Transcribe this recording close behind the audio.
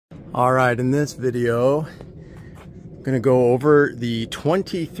All right, in this video, I'm gonna go over the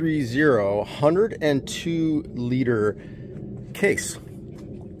 230 102 liter case.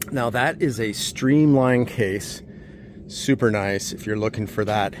 Now that is a streamlined case, super nice if you're looking for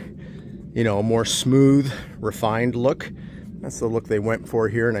that, you know, more smooth, refined look. That's the look they went for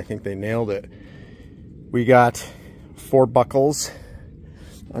here, and I think they nailed it. We got 4 buckles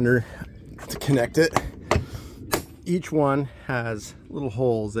under to connect it. Each one has little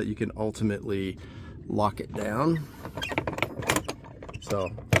holes that you can ultimately lock it down. So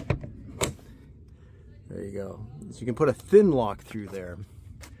there you go. So you can put a thin lock through there.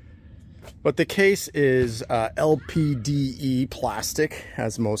 But the case is LPDE plastic,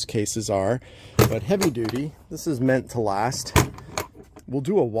 as most cases are, but heavy duty. This is meant to last. We'll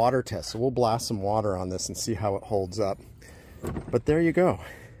do a water test, so we'll blast some water on this and see how it holds up. But there you go.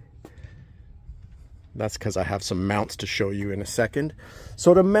 That's because I have some mounts to show you in a second.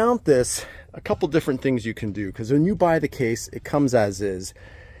 So to mount this, a couple different things you can do, because when you buy the case, it comes as is.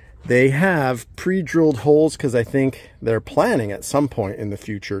 They have pre-drilled holes because I think they're planning at some point in the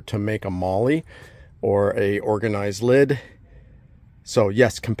future to make a molly or a organized lid. So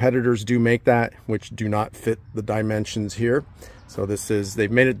yes, competitors do make that, which do not fit the dimensions here. So this is, they've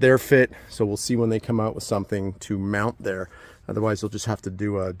made it their fit. So we'll see when they come out with something to mount there. Otherwise, you'll just have to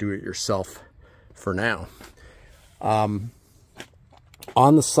do it yourself for now. On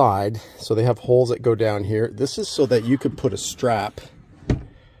the side, so they have holes that go down here. This is so that you could put a strap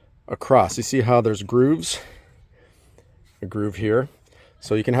across. You see how there's grooves? A groove here.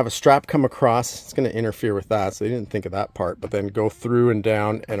 So you can have a strap come across. It's going to interfere with that, so they didn't think of that part, but then go through and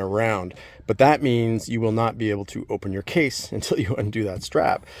down and around. But that means you will not be able to open your case until you undo that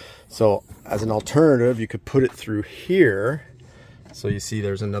strap. So as an alternative, you could put it through here. So you see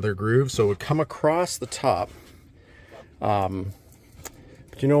there's another groove, so it would come across the top. But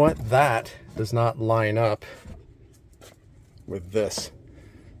you know what? That does not line up with this.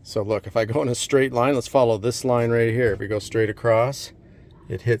 So look, if I go in a straight line, let's follow this line right here. If we go straight across,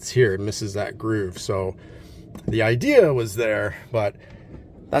 it hits here, it misses that groove. So the idea was there, but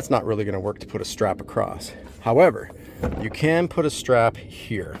that's not really gonna work to put a strap across. However, you can put a strap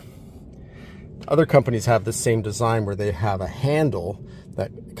here. Other companies have the same design where they have a handle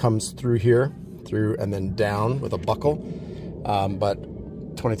that comes through here, through and then down with a buckle. But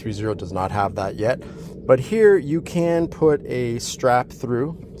 230 does not have that yet. But here you can put a strap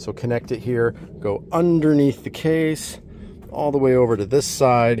through. So connect it here, go underneath the case, all the way over to this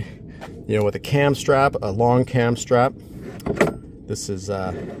side, you know, with a cam strap, a long cam strap. This is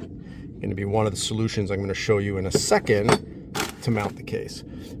going to be one of the solutions I'm going to show you in a second to mount the case.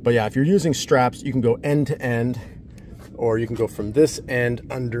 But yeah, if you're using straps, you can go end to end, or you can go from this end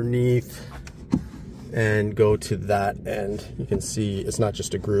underneath and go to that end. You can see it's not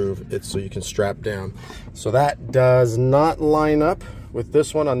just a groove, it's so you can strap down. So that does not line up with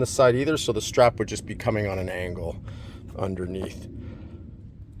this one on this side either, so the strap would just be coming on an angle underneath.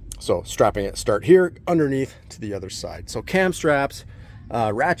 So strapping it, start here, underneath to the other side. So cam straps,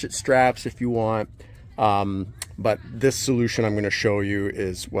 ratchet straps if you want. But this solution I'm going to show you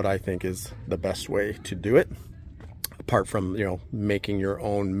is what I think is the best way to do it. Apart from, you know, making your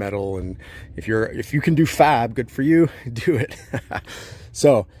own metal, and if you can do fab, good for you, do it.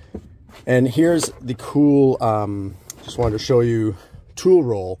 So, and here's the cool, just wanted to show you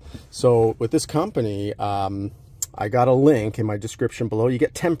ToolRoll. So with this company, I got a link in my description below. You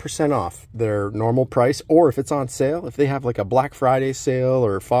get 10% off their normal price, or if it's on sale, if they have like a Black Friday sale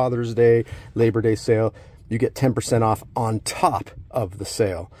or Father's Day, Labor Day sale, you get 10% off on top of the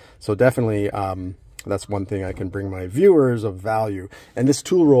sale. So definitely, that's one thing I can bring my viewers of value. And this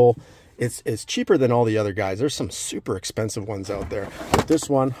ToolRoll, it's cheaper than all the other guys. There's some super expensive ones out there. But this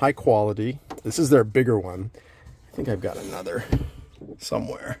one, high quality. This is their bigger one. I think I've got another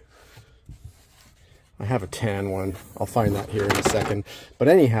somewhere. I have a tan one. I'll find that here in a second. But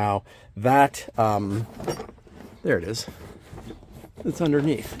anyhow, that, there it is. It's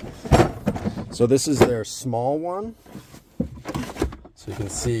underneath. So this is their small one. So you can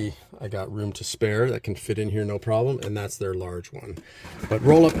see I got room to spare that can fit in here no problem, and that's their large one. But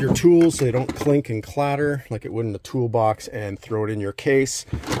roll up your tools so they don't clink and clatter like it would in the toolbox, and throw it in your case,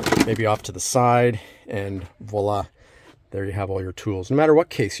 maybe off to the side, and voila, there you have all your tools, no matter what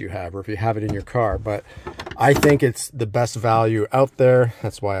case you have or if you have it in your car. But I think it's the best value out there.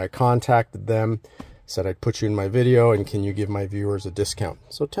 That's why I contacted them, said I'd put you in my video, and can you give my viewers a discount?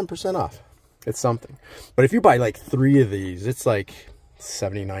 So 10% off. It's something. But if you buy like 3 of these, it's like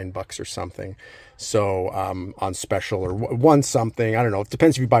 79 bucks or something. So on special, or one something, I don't know, it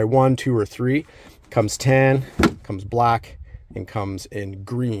depends if you buy 1, 2, or 3. Comes tan, comes black, and comes in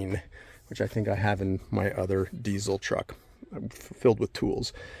green, which I think I have in my other diesel truck filled with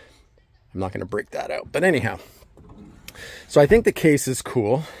tools. I'm not going to break that out, but anyhow, so I think the case is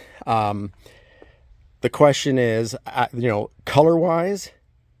cool. The question is, you know, color wise,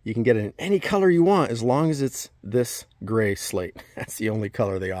 you can get it in any color you want as long as it's this gray slate. That's the only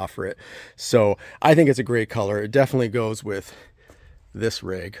color they offer it. So I think it's a great color. It definitely goes with this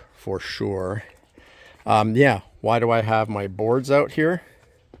rig for sure. Yeah, why do I have my boards out here?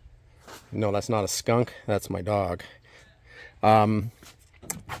 No, that's not a skunk, that's my dog. To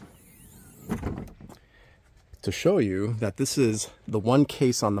show you that this is the one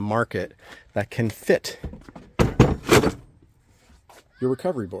case on the market that can fit your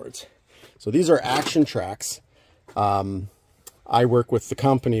recovery boards. So these are Action Tracks. I work with the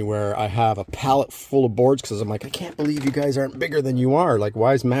company where I have a pallet full of boards because I'm like, I can't believe you guys aren't bigger than you are. Like,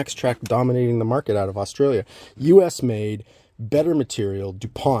 why is MaxTrack dominating the market out of Australia? US made, better material,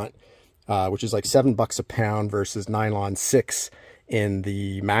 DuPont, which is like $7 a pound versus nylon 6 in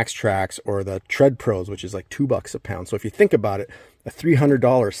the MaxTracks, or the Tread Pros, which is like $2 a pound. So if you think about it, a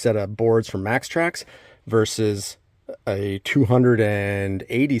 $300 set of boards from MaxTracks versus a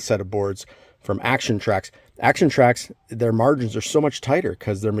 $280 set of boards from Action Tracks. Action Tracks, their margins are so much tighter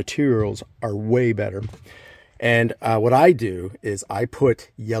because their materials are way better. And what I do is I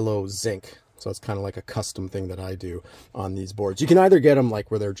put yellow zinc. So it's kind of like a custom thing that I do on these boards. You can either get them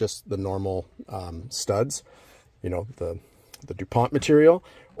like where they're just the normal studs, you know, the DuPont material,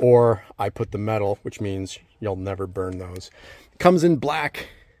 or I put the metal, which means you'll never burn those. It comes in black,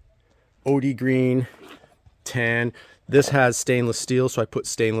 OD green, tan. This has stainless steel, so I put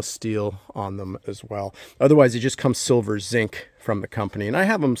stainless steel on them as well. Otherwise, it just comes silver zinc from the company, and I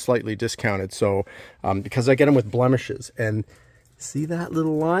have them slightly discounted, so because I get them with blemishes. And see that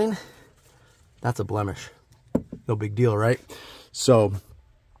little line? That's a blemish. No big deal, right? So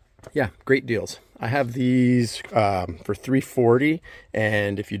yeah, great deals. I have these for $340,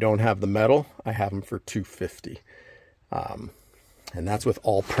 and if you don't have the metal, I have them for $250. And that's with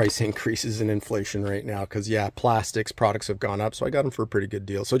all price increases and inflation right now, because yeah, plastics products have gone up, so I got them for a pretty good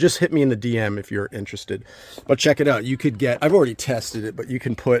deal. So just hit me in the DM if you're interested. But check it out. You could get, I've already tested it, but you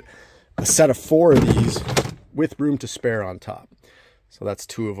can put a set of 4 of these with room to spare on top. So that's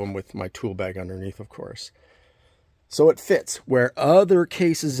 2 of them with my tool bag underneath, of course. So it fits where other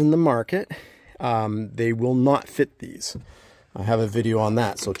cases in the market, they will not fit these. I have a video on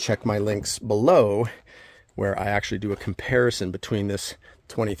that, so check my links below, where I actually do a comparison between this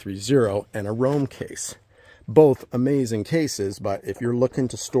 23-0 and a Rome case. Both amazing cases, but if you're looking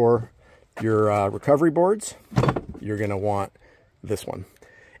to store your recovery boards, you're gonna want this one.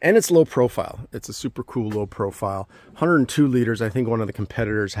 And it's low profile. It's a super cool low profile. 102 liters. I think one of the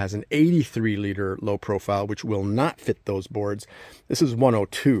competitors has an 83 liter low profile, which will not fit those boards. This is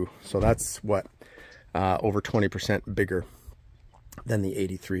 102, so that's what, over 20% bigger than the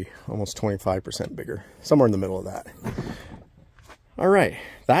 83, almost 25% bigger, somewhere in the middle of that. All right,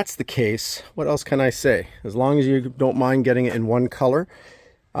 that's the case. What else can I say? As long as you don't mind getting it in one color,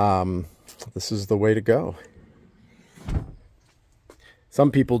 this is the way to go.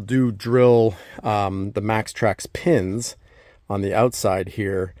 Some people do drill the MaxTracks pins on the outside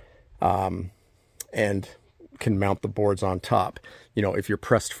here and can mount the boards on top, you know, if you're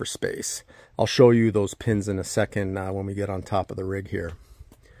pressed for space. I'll show you those pins in a second when we get on top of the rig here.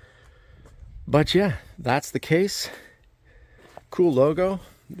 But yeah, that's the case. Cool logo.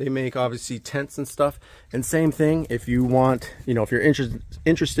 They make obviously tents and stuff. And same thing, if you want, you know, if you're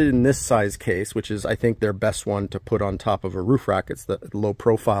interested in this size case, which is I think their best one to put on top of a roof rack, it's the low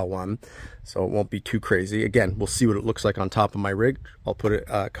profile one, so it won't be too crazy. Again, we'll see what it looks like on top of my rig. I'll put it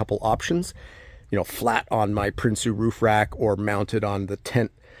a couple options, you know, flat on my Prinsu roof rack or mounted on the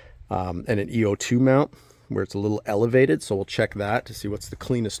tent and an EO2 mount where it's a little elevated. So we'll check that to see what's the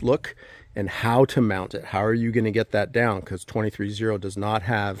cleanest look and how to mount it. How are you going to get that down? Because 23-0 does not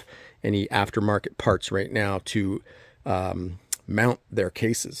have any aftermarket parts right now to mount their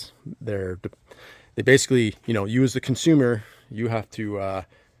cases. They basically, you know, you as the consumer, you have to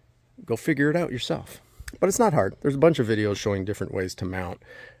go figure it out yourself. But it's not hard. There's a bunch of videos showing different ways to mount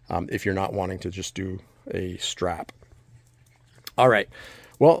if you're not wanting to just do a strap. All right.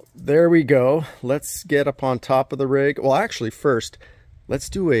 Well, there we go. Let's get up on top of the rig. Well, actually, first, let's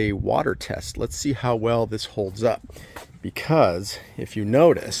do a water test. Let's see how well this holds up. Because if you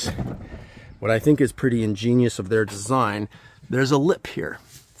notice, what I think is pretty ingenious of their design, there's a lip here.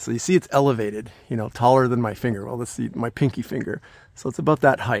 So you see it's elevated, you know, taller than my finger. Well, let's see, my pinky finger. So it's about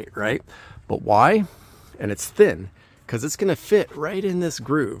that height, right? But why? And it's thin, because it's gonna fit right in this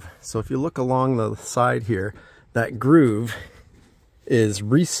groove. So if you look along the side here, that groove is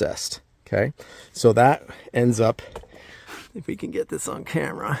recessed. Okay, so that ends up, if we can get this on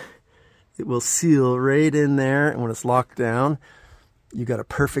camera, it will seal right in there, and when it's locked down, you got a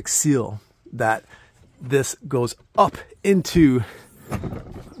perfect seal that this goes up into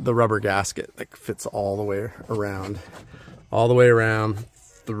the rubber gasket, like fits all the way around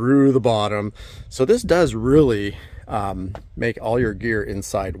through the bottom. So this does really make all your gear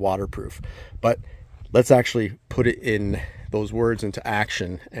inside waterproof. But let's actually put it in those words into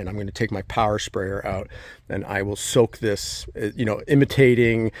action, and I'm going to take my power sprayer out and I will soak this, you know,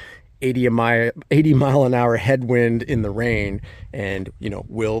 imitating 80 mile an hour headwind in the rain, and you know,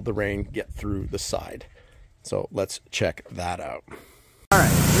 will the rain get through the side? So let's check that out. All right,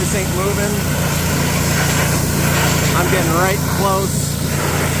 this ain't moving. I'm getting right close.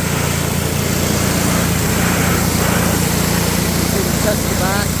 Test the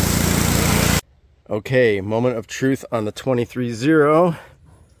back. Okay, moment of truth on the 23-0.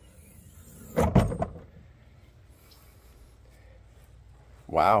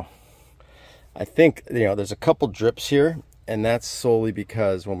 Wow. I think, you know, there's a couple drips here, and that's solely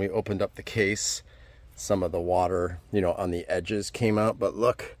because when we opened up the case, some of the water, you know, on the edges came out. But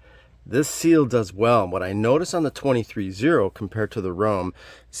look, this seal does well. What I notice on the 23-0 compared to the Rome,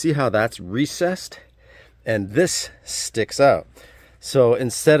 see how that's recessed? And this sticks out. So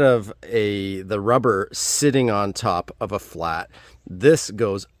instead of the rubber sitting on top of a flat, this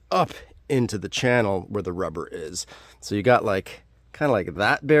goes up into the channel where the rubber is. So you got like, kind of like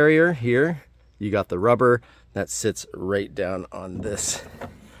that barrier here. You got the rubber that sits right down on this,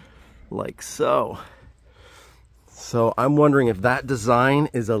 like so. So I'm wondering if that design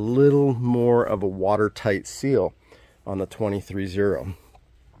is a little more of a watertight seal on the 23-0.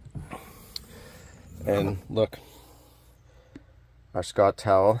 And look, our Scott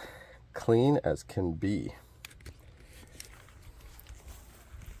towel, clean as can be.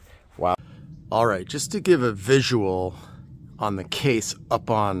 Wow. All right, just to give a visual on the case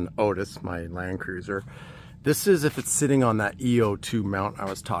up on Otis, my Land Cruiser, this is if it's sitting on that EO2 mount I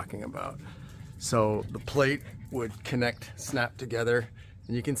was talking about. So the plate would connect, snap together,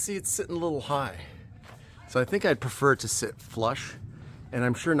 and you can see it's sitting a little high. So I think I'd prefer it to sit flush, and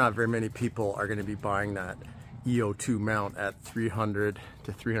I'm sure not very many people are going to be buying that EO2 mount at 300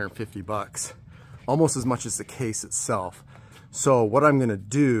 to 350 bucks, almost as much as the case itself. So what I'm going to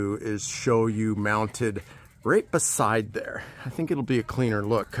do is show you mounted right beside there. I think it'll be a cleaner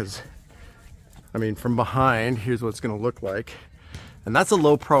look, because I mean, from behind, here's what it's going to look like, and that's a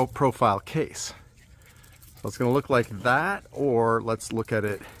low profile case. So it's going to look like that, or let's look at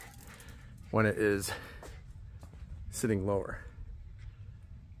it when it is sitting lower.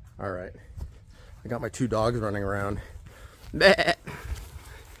 All right. I got my two dogs running around. My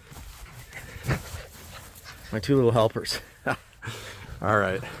two little helpers. All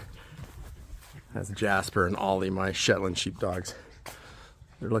right. That's Jasper and Ollie, my Shetland sheepdogs.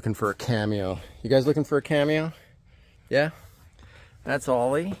 They're looking for a cameo. You guys looking for a cameo? Yeah? That's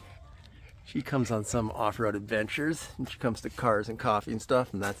Ollie. She comes on some off-road adventures, and she comes to cars and coffee and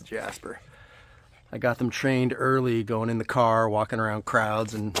stuff, and that's Jasper. I got them trained early, going in the car, walking around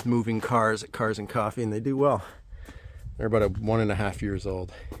crowds and moving cars at Cars and Coffee, and they do well. They're about 1.5 years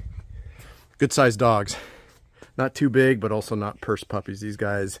old. Good sized dogs. Not too big, but also not purse puppies. These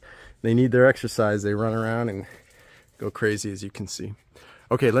guys, they need their exercise. They run around and go crazy, as you can see.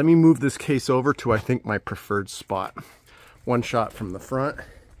 Okay, let me move this case over to, I think, my preferred spot. One shot from the front.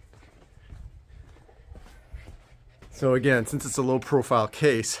 So again, since it's a low profile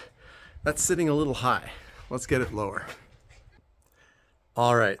case, that's sitting a little high. Let's get it lower.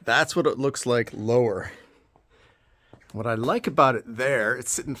 All right, that's what it looks like lower. What I like about it there,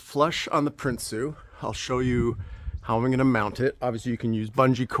 it's sitting flush on the Prinsu. I'll show you how I'm gonna mount it. Obviously you can use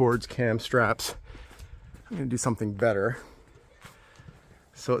Bungi Cords, cam straps. I'm gonna do something better.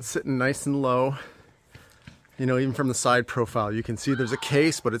 So it's sitting nice and low. You know, even from the side profile, you can see there's a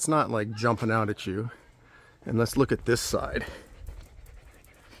case, but it's not like jumping out at you. And let's look at this side,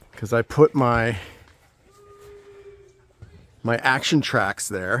 because I put my action tracks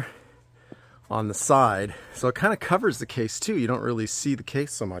there on the side, so it kind of covers the case too. You don't really see the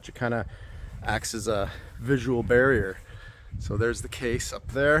case so much. It kind of acts as a visual barrier. So there's the case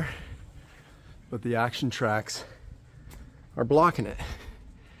up there, but the action tracks are blocking it.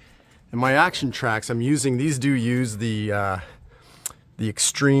 And my action tracks, I'm using, these do use the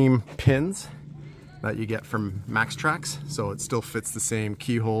extreme pins that you get from Max Tracks, so it still fits the same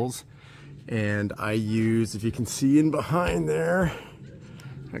keyholes. And I use, if you can see in behind there,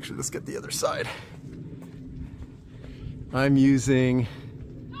 actually let's get the other side. I'm using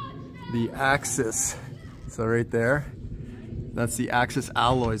the Axis, so right there, That's the Axis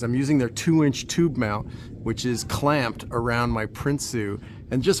Alloys. I'm using their 2-inch tube mount, which is clamped around my Prinsu,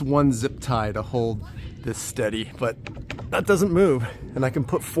 and just one zip tie to hold this steady, but that doesn't move, and I can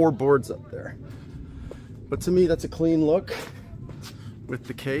put 4 boards up there. But to me, that's a clean look with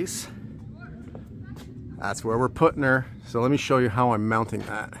the case. That's where we're putting her. So let me show you how I'm mounting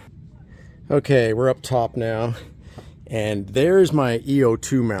that. Okay, we're up top now, and there's my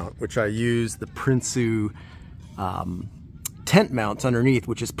EO2 mount, which I use the Prinsu tent mounts underneath,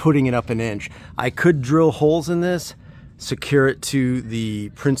 which is putting it up an inch. I could drill holes in this, secure it to the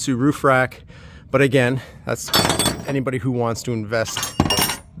Prinsu Roof Rack, but again, that's anybody who wants to invest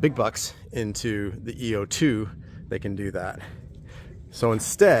big bucks into the EO2, they can do that. So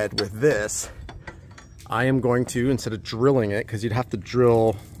instead, with this, I am going to, instead of drilling it, because you'd have to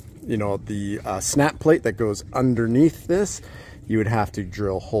drill, you know, the snap plate that goes underneath this, you would have to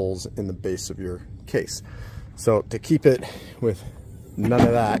drill holes in the base of your case. So to keep it with none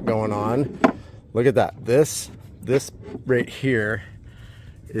of that going on, look at that. This right here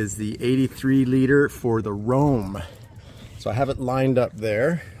is the 83 liter for the Roam. So I have it lined up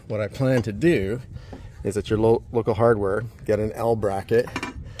there. What I plan to do is at your local hardware, get an L bracket.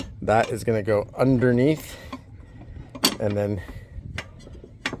 That is going to go underneath and then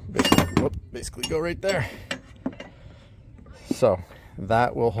basically go right there. So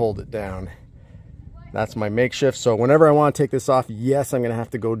that will hold it down. That's my makeshift. So whenever I want to take this off, yes, I'm going to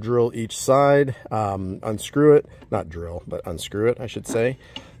have to go drill each side, unscrew it, not drill, but unscrew it, I should say.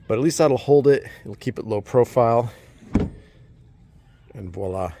 But at least that'll hold it. It'll keep it low profile. And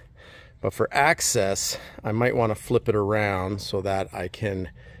voila. But for access, I might want to flip it around so that I can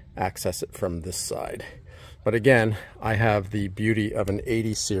access it from this side. But again, I have the beauty of an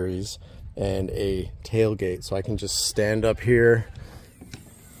 80 series and a tailgate, so I can just stand up here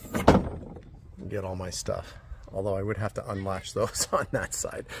and get all my stuff. Although I would have to unlatch those on that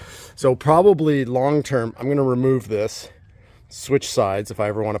side. So probably long term, I'm going to remove this, switch sides if I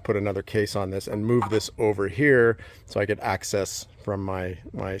ever want to put another case on this, and move this over here so I get access from my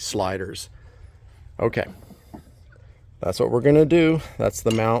sliders. Okay, that's what we're gonna do. That's the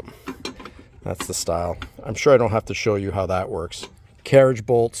mount, that's the style. I'm sure I don't have to show you how that works. Carriage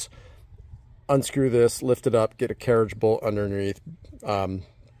bolts, unscrew this, lift it up, get a carriage bolt underneath,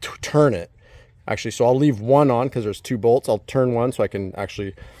 turn it. Actually, so I'll leave one on because there's 2 bolts. I'll turn one so I can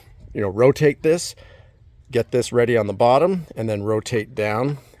actually, you know, rotate this, get this ready on the bottom, and then rotate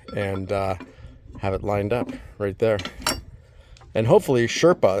down and have it lined up right there. And hopefully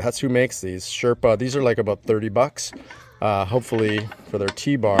Sherpa, that's who makes these. Sherpa, these are like about 30 bucks. Hopefully for their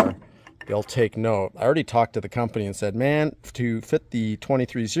T-bar, they'll take note. I already talked to the company and said, man, to fit the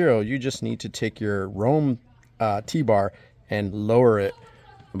 23-0, you just need to take your Roam T-bar and lower it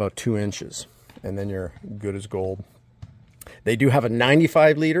about 2 inches. And then you're good as gold. They do have a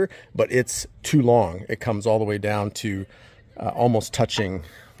 95 liter, but it's too long. It comes all the way down to almost touching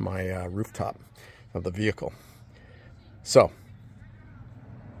my rooftop of the vehicle. So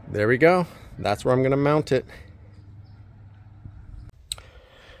there we go. That's where I'm going to mount it.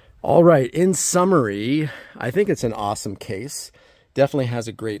 All right, in summary, I think it's an awesome case. Definitely has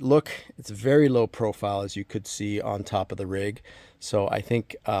a great look. It's very low profile, as you could see on top of the rig. So I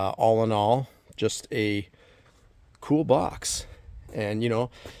think all in all, just a cool box. And you know,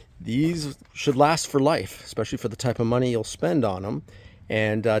 these should last for life, especially for the type of money you'll spend on them.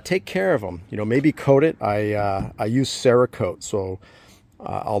 And take care of them. You know, maybe coat it. I use Cerakote, so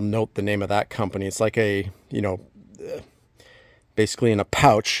I'll note the name of that company. It's like a, you know, basically in a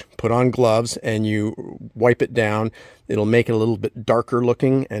pouch, put on gloves and you wipe it down. It'll make it a little bit darker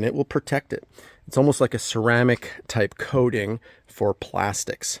looking and it will protect it. It's almost like a ceramic type coating for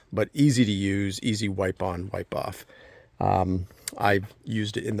plastics, but easy to use, easy wipe on, wipe off. I've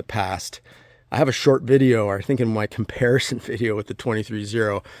used it in the past. I have a short video, or I think in my comparison video with the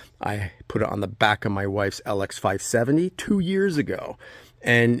 23-0, I put it on the back of my wife's LX570 2 years ago.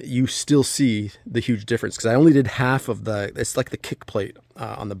 And you still see the huge difference because I only did half of the, it's like the kick plate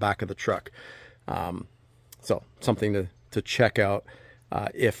on the back of the truck. So something to check out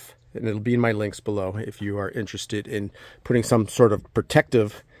and it'll be in my links below if you are interested in putting some sort of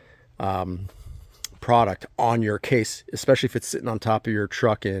protective product on your case, especially if it's sitting on top of your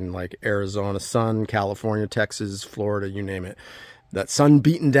truck in like Arizona sun, California, Texas, Florida, you name it. That sun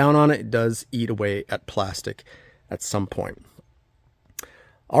beating down on it does eat away at plastic at some point.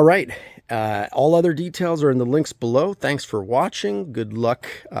 All right, all other details are in the links below. Thanks for watching. Good luck.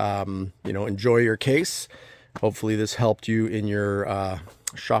 You know, enjoy your case. Hopefully this helped you in your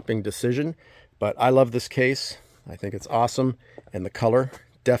shopping decision. But I love this case. I think it's awesome. And the color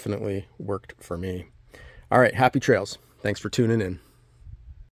definitely worked for me. All right, happy trails. Thanks for tuning in.